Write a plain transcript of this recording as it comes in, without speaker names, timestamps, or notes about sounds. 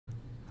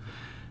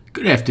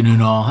Good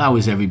afternoon, all. How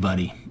is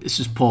everybody? This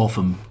is Paul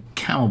from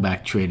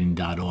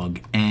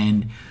Camelbacktrading.org,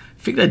 and I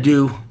figured I'd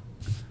do a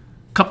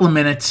couple of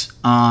minutes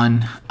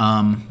on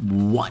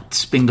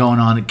what's been going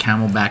on at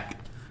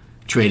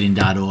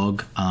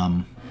Camelbacktrading.org,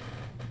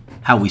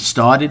 how we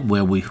started,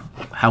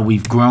 how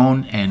we've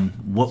grown, and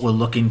what we're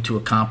looking to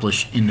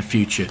accomplish in the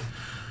future.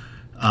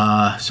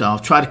 So I'll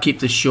try to keep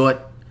this short,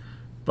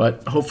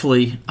 but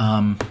hopefully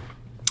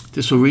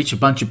this will reach a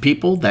bunch of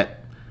people.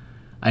 That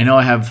I know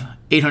I have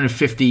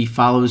 850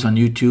 followers on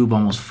YouTube,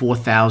 almost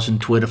 4,000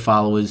 Twitter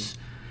followers,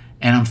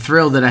 and I'm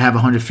thrilled that I have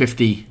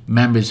 150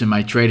 members in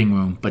my trading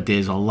room, but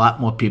there's a lot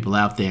more people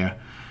out there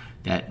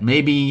that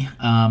maybe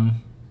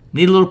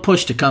need a little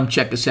push to come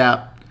check us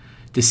out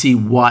to see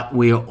what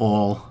we're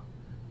all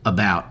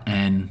about,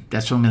 and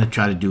that's what I'm going to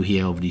try to do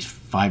here over these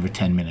 5 or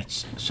 10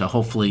 minutes. So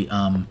hopefully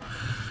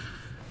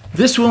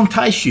this will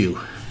entice you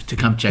to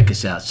come check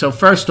us out. So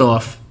first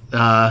off,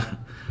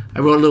 I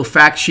wrote a little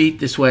fact sheet.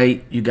 This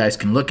way you guys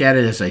can look at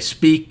it as I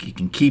speak. You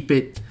can keep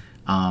it.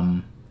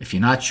 If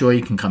you're not sure,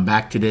 you can come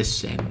back to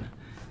this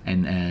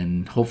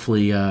and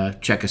hopefully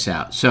check us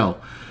out. So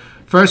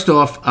first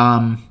off,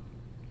 I'm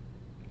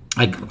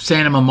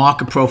saying I'm a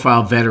market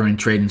profile veteran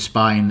trading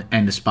SPY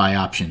and the SPY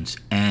options.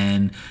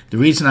 And the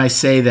reason I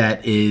say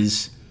that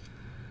is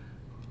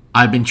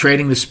I've been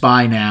trading the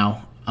SPY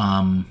now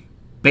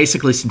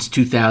basically since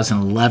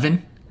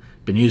 2011.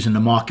 Been using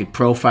the market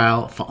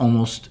profile for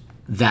almost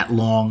that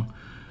long.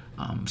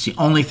 It's the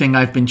only thing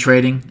I've been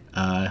trading.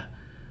 By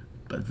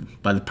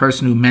the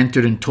person who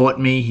mentored and taught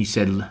me, he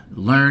said,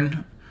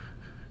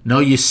 know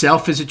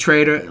yourself as a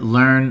trader,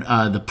 learn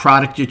the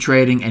product you're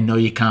trading, and know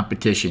your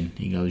competition.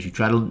 He goes, you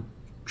try to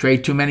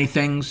trade too many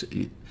things,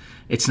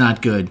 it's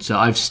not good. So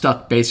I've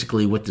stuck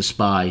basically with the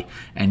SPY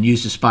and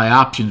use the SPY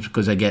options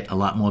because I get a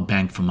lot more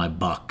bang for my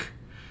buck.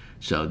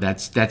 So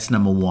that's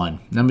number one.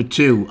 Number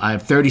two, I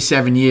have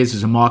 37 years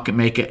as a market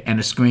maker and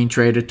a screen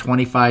trader,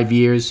 25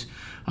 years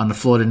on the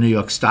floor of the New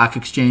York Stock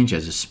Exchange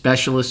as a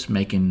specialist,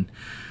 making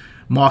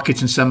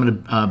markets in some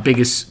of the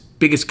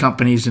biggest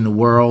companies in the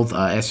world,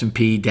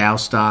 S&P, Dow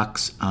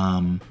stocks,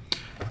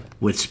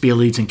 with Spear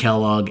Leeds and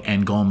Kellogg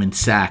and Goldman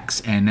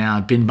Sachs. And now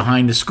I've been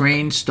behind the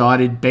screen,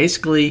 started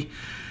basically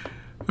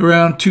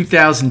around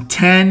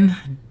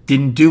 2010,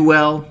 didn't do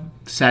well.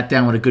 Sat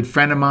down with a good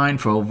friend of mine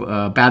for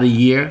about a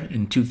year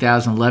in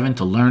 2011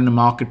 to learn the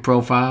market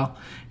profile.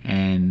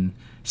 And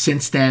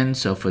since then,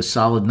 so for a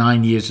solid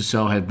 9 years or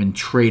so, I've been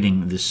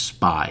trading the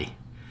SPY.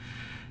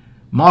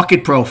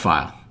 Market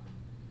profile.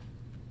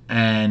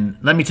 And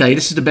let me tell you,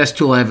 this is the best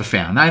tool I ever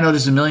found. I know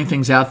there's a million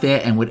things out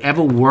there, and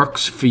whatever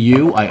works for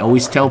you, I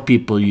always tell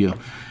people,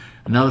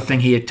 another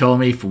thing he had told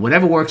me, for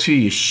whatever works for you,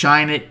 you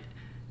shine it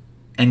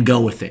and go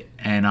with it.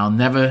 And I'll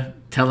never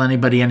tell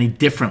anybody any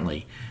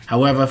differently.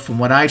 However, from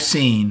what I've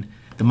seen,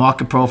 the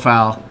market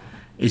profile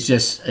is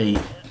just a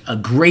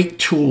great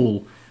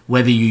tool,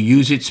 whether you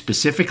use it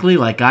specifically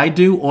like I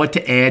do or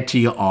to add to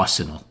your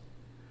arsenal.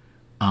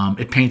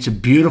 It paints a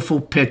beautiful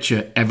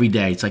picture every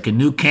day. It's like a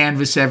new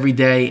canvas every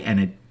day,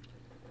 and it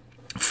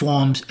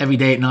forms every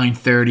day at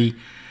 9:30.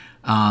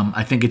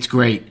 I think it's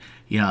great.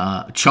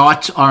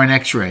 Charts are an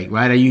x-ray,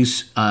 right? I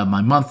use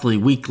my monthly,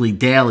 weekly,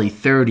 daily,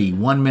 30,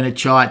 1-minute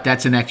chart.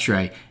 That's an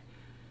x-ray.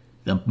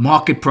 The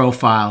market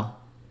profile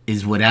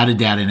is without a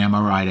doubt an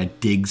MRI that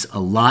digs a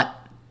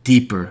lot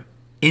deeper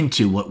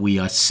into what we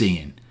are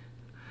seeing.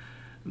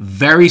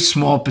 Very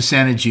small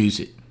percentage use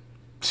it.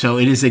 So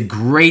it is a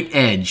great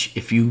edge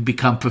if you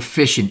become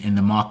proficient in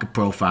the market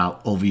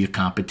profile over your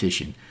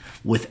competition,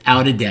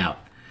 without a doubt.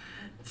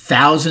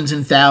 Thousands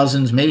and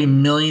thousands, maybe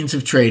millions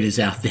of traders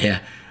out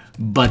there,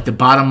 but the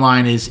bottom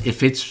line is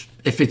if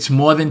it's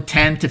more than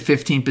 10 to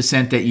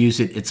 15% that use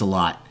it, it's a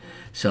lot.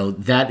 So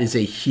that is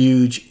a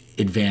huge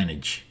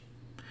advantage.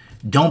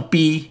 Don't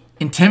be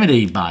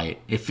intimidated by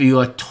it. If you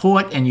are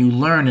taught and you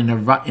learn in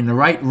the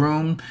right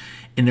room,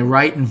 in the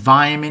right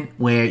environment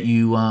where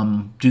you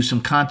do some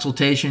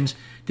consultations,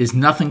 there's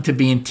nothing to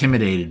be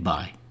intimidated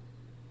by.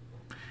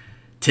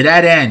 To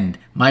that end,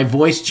 my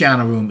voice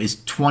channel room is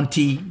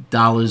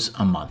 $20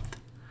 a month.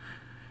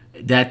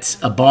 That's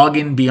a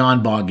bargain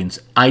beyond bargains.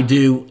 I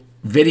do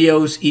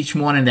videos each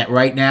morning that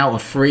right now are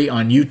free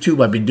on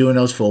YouTube. I've been doing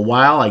those for a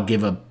while. I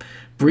give a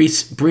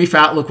brief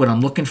outlook what I'm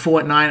looking for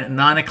at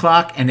 9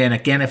 o'clock, and then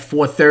again at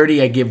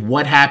 4:30 I give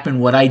what happened,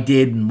 what I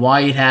did, and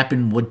why it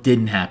happened, what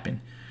didn't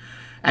happen.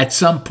 At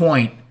some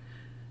point,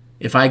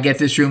 if I get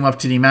this room up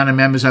to the amount of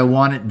members I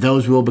wanted,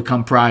 those will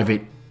become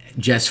private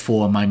just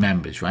for my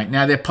members. Right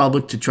now they're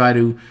public to try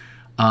to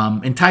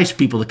entice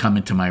people to come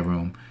into my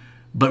room.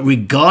 But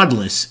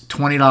regardless,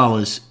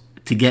 $20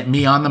 to get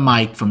me on the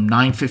mic from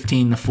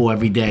 9:15 to 4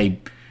 every day,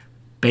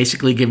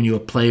 basically giving you a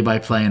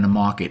play-by-play in the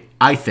market,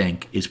 I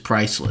think is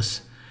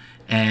priceless.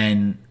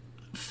 And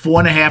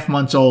 4.5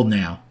 months old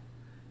now,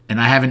 and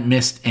I haven't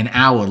missed an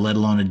hour, let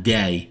alone a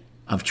day,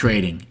 of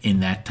trading in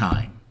that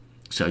time.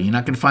 So you're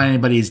not going to find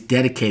anybody as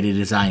dedicated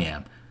as I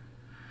am.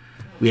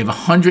 We have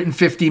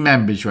 150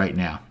 members right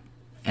now,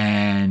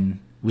 and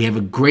we have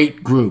a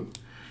great group.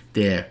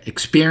 They're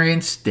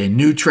experienced, they're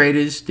new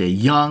traders, they're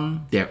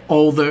young, they're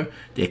older,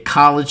 they're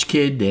college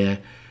kid, they're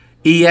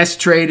ES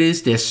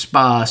traders, they're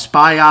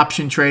SPY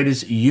option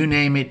traders, you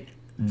name it,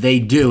 they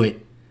do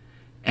it.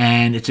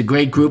 And it's a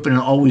great group, and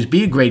it'll always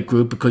be a great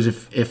group, because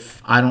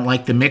if I don't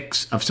like the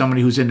mix of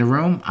somebody who's in the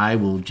room, I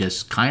will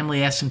just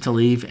kindly ask them to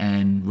leave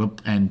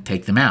and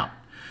take them out.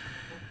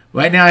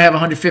 Right now I have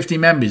 150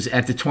 members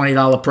at the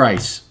 $20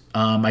 price.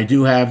 I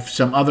do have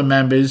some other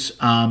members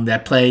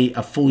that play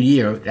a full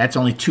year. That's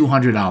only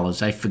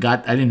 $200. I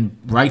forgot, I didn't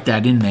write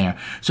that in there.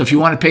 So if you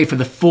want to pay for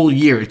the full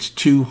year, it's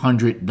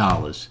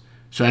 $200.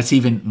 So that's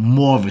even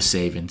more of a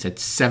savings.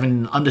 It's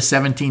under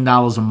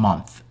 $17 a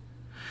month.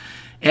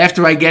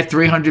 After I get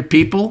 300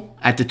 people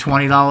at the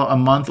 $20 a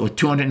month, or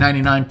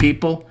 299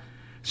 people,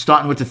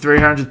 starting with the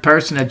 300th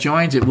person that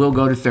joins, it will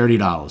go to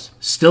 $30.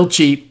 Still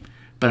cheap,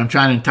 but I'm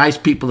trying to entice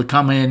people to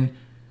come in,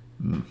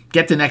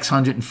 get the next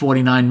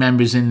 149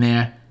 members in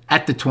there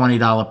at the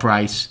 $20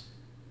 price,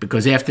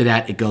 because after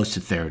that it goes to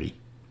 $30.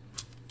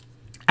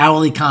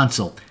 Hourly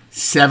consult,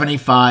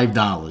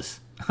 $75.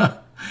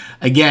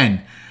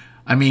 Again,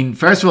 I mean,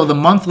 first of all, the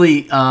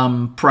monthly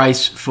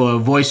price for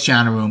voice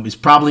channel room is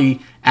probably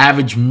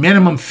average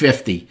minimum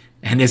 $50,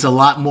 and there's a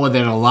lot more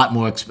that are a lot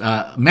more,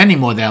 many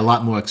more that are a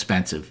lot more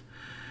expensive.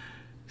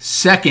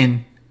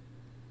 Second,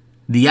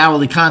 the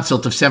hourly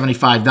consult of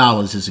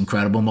 $75 is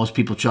incredible. Most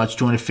people charge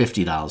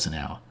 $250 an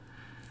hour.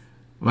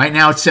 Right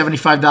now, it's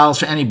 $75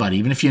 for anybody.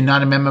 Even if you're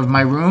not a member of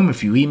my room,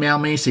 if you email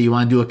me, say you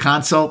want to do a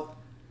consult,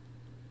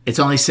 it's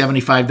only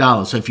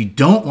 $75. So if you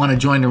don't want to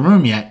join the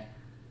room yet,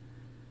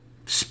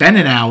 spend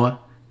an hour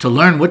to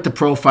learn what the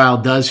profile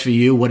does for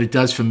you, what it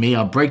does for me.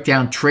 I'll break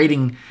down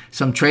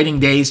some trading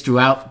days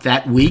throughout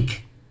that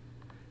week,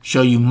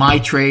 show you my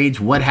trades,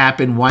 what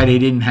happened, why they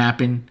didn't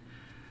happen.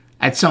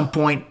 At some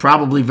point,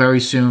 probably very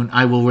soon,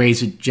 I will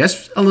raise it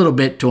just a little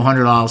bit to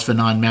 $100 for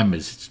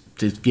non-members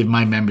to give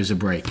my members a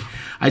break.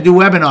 I do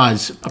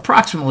webinars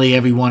approximately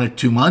every 1 or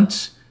 2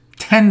 months.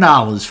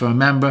 $10 for a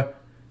member,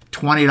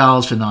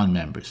 $20 for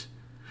non-members.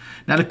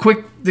 Now,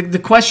 the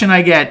question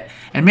I get,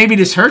 and maybe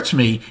this hurts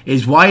me,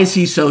 is why is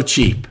he so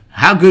cheap?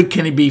 How good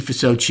can he be for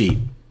so cheap?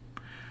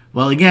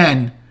 Well,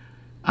 again,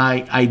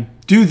 I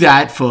do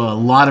that for a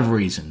lot of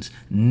reasons.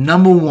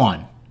 Number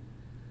one,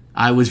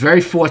 I was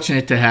very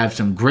fortunate to have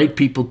some great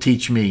people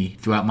teach me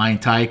throughout my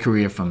entire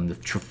career, from the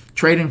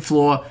trading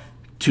floor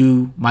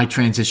to my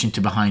transition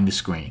to behind the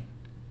screen.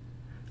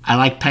 I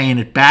like paying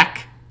it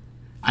back.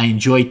 I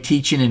enjoy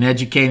teaching and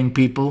educating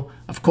people.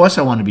 Of course,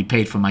 I want to be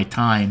paid for my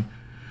time.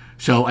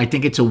 So I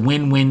think it's a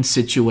win-win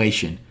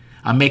situation.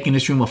 I'm making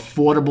this room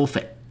affordable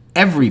for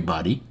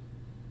everybody,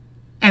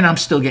 and I'm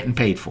still getting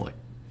paid for it.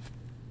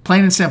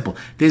 Plain and simple.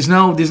 There's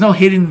no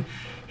hidden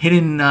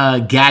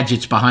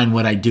gadgets behind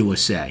what I do or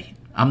say.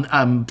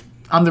 I'm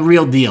the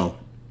real deal.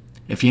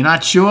 If you're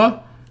not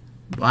sure,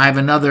 I have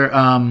another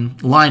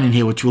line in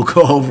here which we'll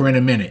go over in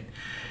a minute.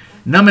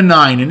 Number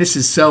 9, and this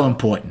is so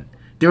important.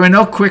 There are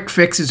no quick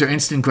fixes or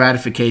instant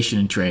gratification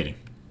in trading,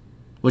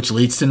 which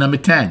leads to number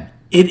 10.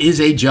 It is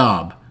a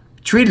job.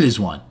 Treat it as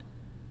one.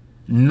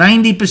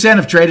 90%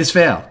 of traders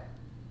fail.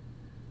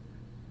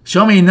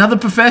 Show me another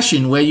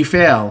profession where you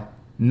fail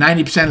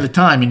 90% of the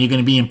time and you're going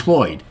to be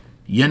employed.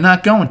 You're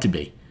not going to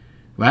be,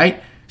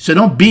 right? So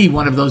don't be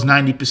one of those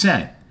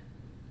 90%,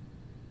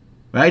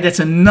 right? That's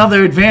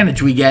another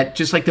advantage we get,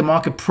 just like the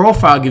market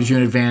profile gives you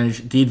an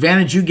advantage. The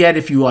advantage you get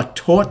if you are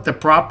taught the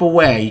proper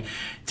way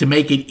to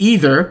make it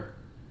either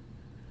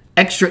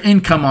extra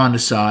income on the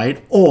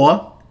side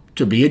or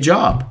to be a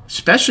job,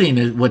 especially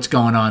in what's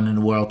going on in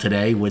the world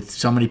today with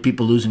so many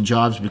people losing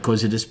jobs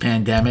because of this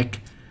pandemic.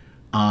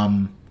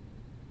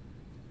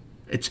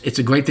 It's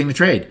a great thing to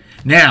trade.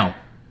 Now,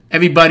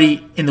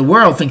 everybody in the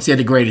world thinks they're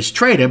the greatest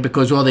trader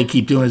because all they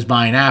keep doing is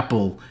buying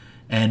Apple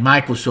and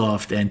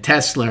Microsoft and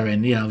Tesla,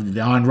 and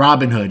they're on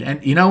Robinhood.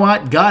 And you know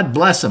what? God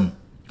bless them.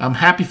 I'm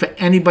happy for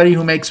anybody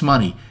who makes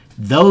money.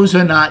 Those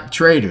are not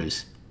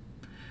traders.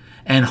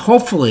 And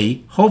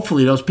hopefully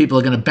those people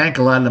are going to bank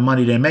a lot of the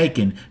money they're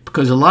making,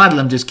 because a lot of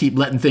them just keep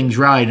letting things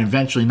ride, and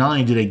eventually not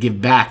only do they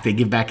give back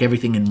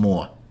everything and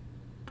more.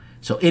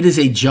 So it is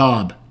a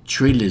job.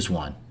 Treat it as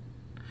one.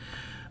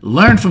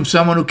 Learn from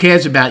someone who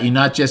cares about you,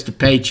 not just a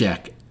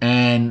paycheck.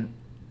 And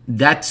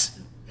that's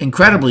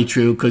incredibly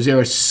true, because there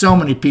are so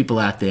many people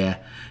out there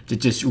that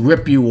just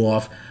rip you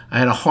off. I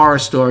had a horror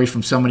story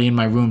from somebody in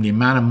my room, the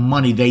amount of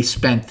money they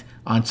spent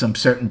on some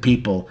certain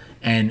people,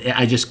 and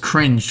I just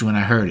cringed when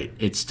I heard it.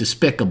 It's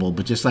despicable,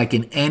 but just like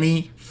in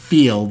any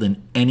field,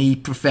 in any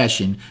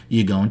profession,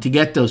 you're going to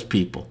get those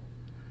people,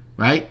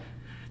 right?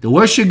 The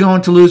worst you're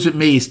going to lose with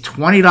me is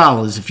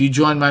 $20 if you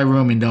join my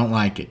room and don't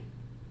like it,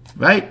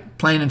 right?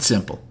 Plain and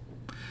simple.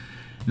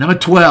 Number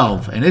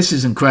 12, and this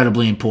is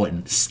incredibly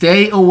important,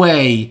 stay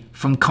away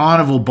from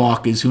carnival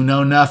barkers who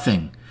know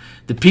nothing.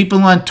 The people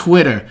on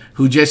Twitter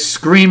who just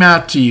scream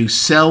out to you,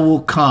 sell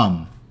will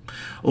come.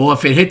 Or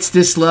if it hits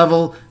this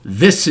level,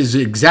 this is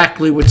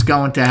exactly what's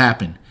going to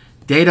happen.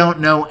 They don't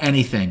know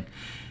anything.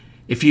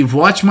 If you've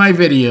watched my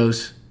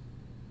videos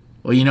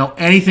or you know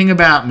anything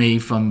about me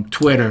from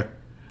Twitter,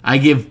 I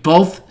give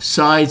both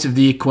sides of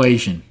the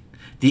equation.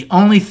 The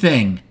only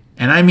thing,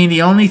 and I mean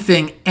the only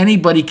thing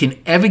anybody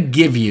can ever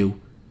give you,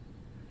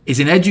 is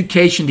an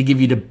education to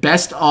give you the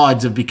best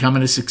odds of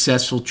becoming a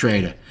successful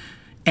trader.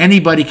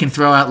 Anybody can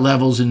throw out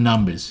levels and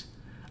numbers.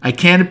 I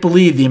can't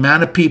believe the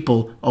amount of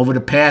people over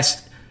the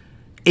past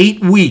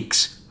 8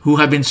 weeks who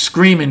have been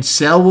screaming,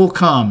 sell will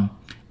come,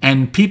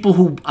 and people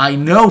who I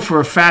know for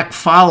a fact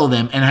follow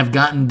them and have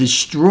gotten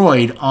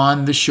destroyed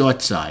on the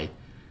short side.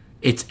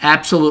 It's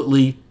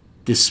absolutely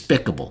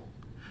despicable.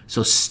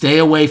 So stay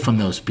away from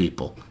those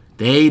people.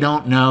 They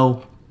don't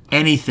know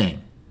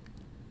anything.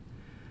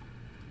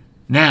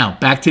 Now,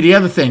 back to the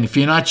other thing. If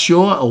you're not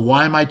sure, or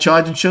why am I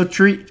charging so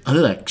charging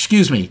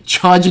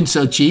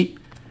so cheap,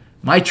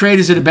 my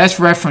traders are the best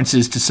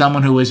references to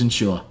someone who isn't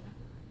sure.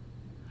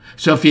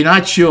 So if you're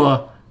not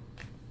sure,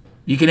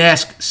 you can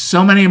ask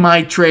so many of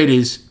my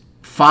traders,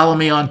 follow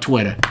me on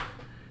Twitter.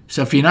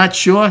 So if you're not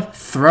sure,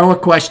 throw a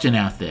question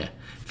out there.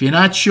 If you're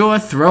not sure,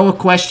 throw a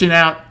question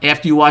out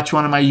after you watch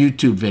one of my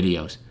YouTube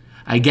videos.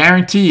 I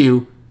guarantee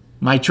you,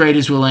 my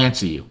traders will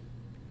answer you.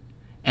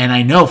 And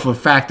I know for a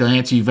fact they'll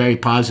answer you very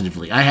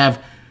positively. I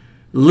have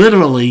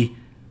literally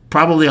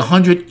probably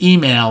 100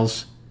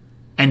 emails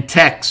and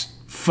texts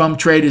from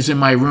traders in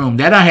my room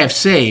that I have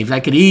saved.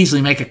 I could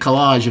easily make a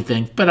collage of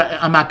things, but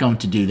I'm not going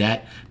to do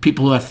that.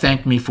 People who have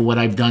thanked me for what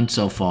I've done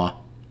so far.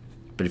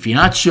 But if you're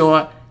not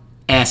sure,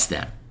 ask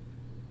them.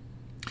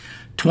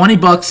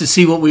 $20 to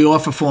see what we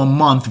offer for a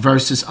month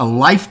versus a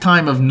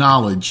lifetime of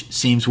knowledge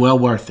seems well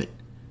worth it.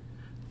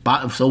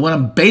 So what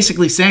I'm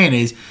basically saying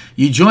is,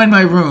 you join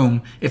my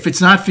room. If it's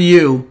not for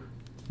you,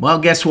 well,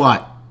 guess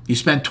what? You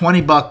spent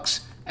 $20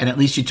 and at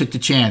least you took the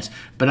chance.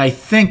 But I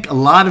think a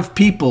lot of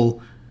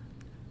people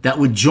that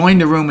would join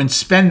the room and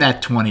spend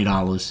that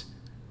 $20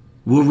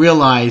 will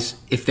realize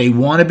if they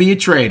want to be a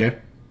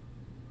trader,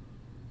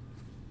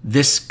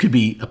 this could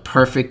be a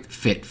perfect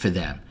fit for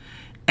them.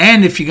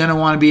 And if you're going to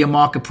want to be a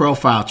market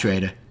profile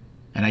trader,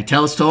 and I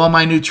tell this to all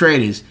my new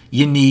traders,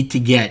 you need to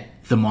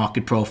get the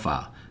market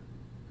profile.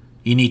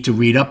 You need to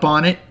read up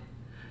on it.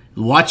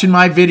 Watching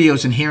my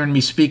videos and hearing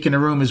me speak in a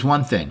room is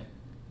one thing.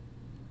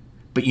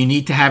 But you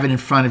need to have it in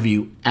front of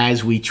you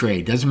as we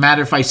trade. Doesn't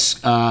matter if I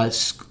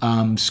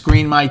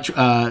screen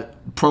my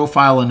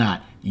profile or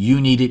not.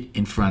 You need it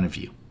in front of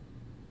you.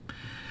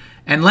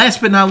 And last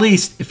but not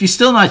least, if you're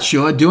still not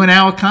sure, do an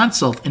hour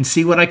consult and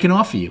see what I can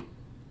offer you.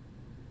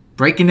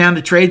 Breaking down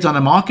the trades on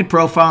a market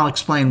profile and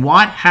explain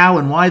what, how,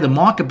 and why the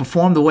market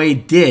performed the way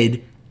it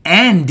did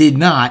and did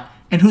not,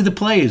 and who the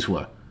players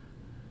were.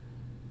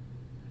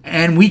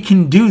 And we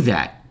can do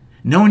that.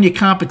 Knowing your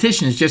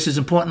competition is just as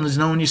important as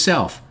knowing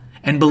yourself.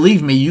 And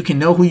believe me, you can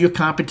know who your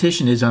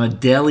competition is on a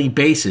daily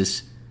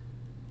basis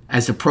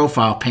as the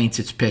profile paints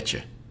its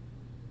picture.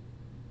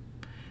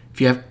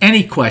 If you have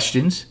any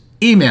questions,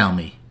 email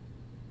me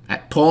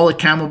at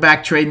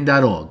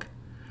paul@camelbacktrading.org.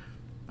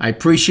 I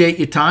appreciate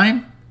your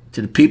time.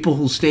 To the people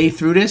who stayed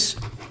through this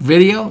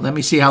video, let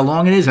me see how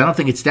long it is. I don't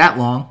think it's that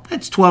long.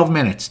 It's 12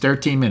 minutes,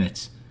 13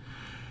 minutes.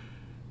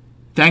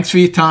 Thanks for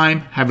your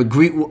time. Have a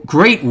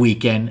great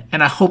weekend,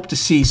 and I hope to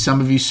see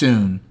some of you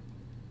soon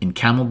in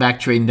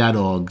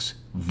Camelbacktrading.org's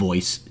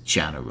Voice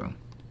Channel Room.